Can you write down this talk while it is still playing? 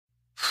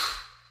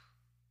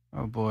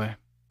Oh boy.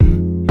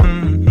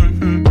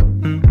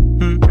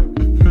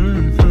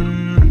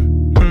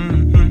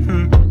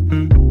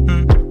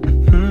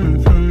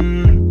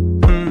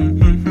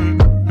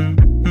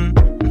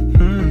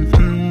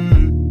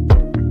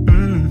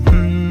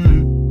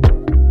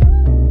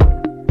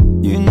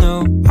 You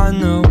know, I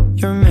know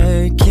you're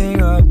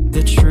making up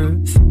the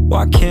truth.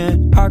 Why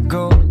can't I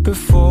go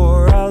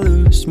before I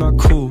lose my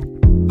cool?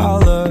 I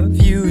love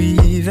you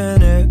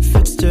even if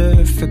it's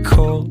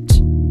difficult.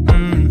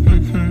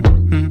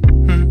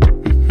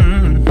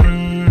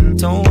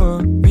 Don't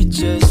worry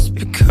just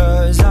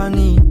because I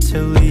need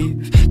to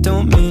leave.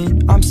 Don't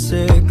mean I'm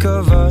sick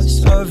of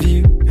us, of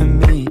you and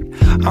me.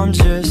 I'm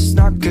just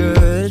not good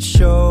at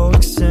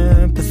showing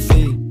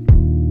sympathy.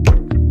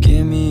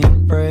 Give me a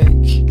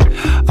break.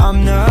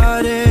 I'm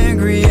not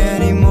angry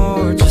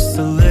anymore, just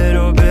a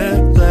little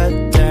bit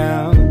let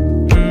down.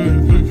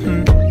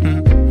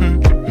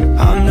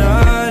 I'm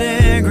not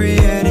angry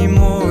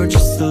anymore,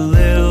 just a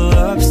little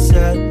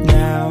upset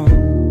now.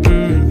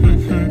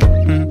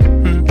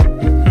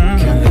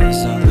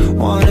 'Cause I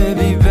wanna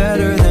be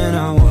better than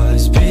I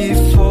was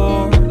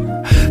before,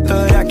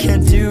 but I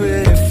can't do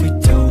it if we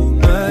don't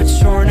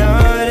mature.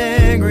 Not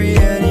angry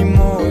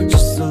anymore,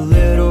 just a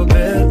little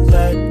bit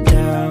let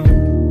down.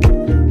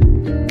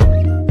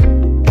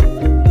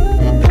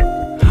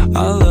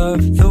 I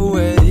love the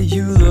way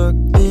you look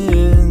me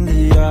in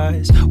the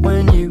eyes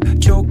when you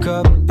joke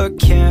up but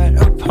can't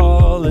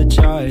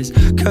apologize,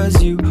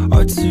 'cause you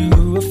are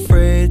too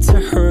afraid to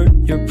hurt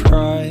your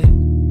pride.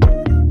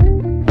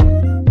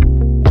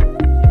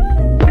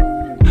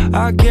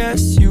 I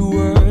guess you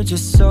were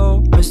just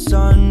so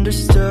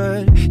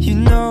misunderstood. You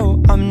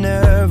know I'm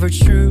never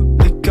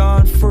truly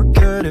gone for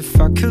good. If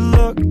I could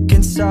look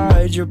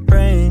inside your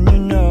brain, you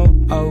know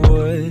I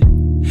would.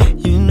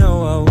 You know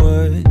I would.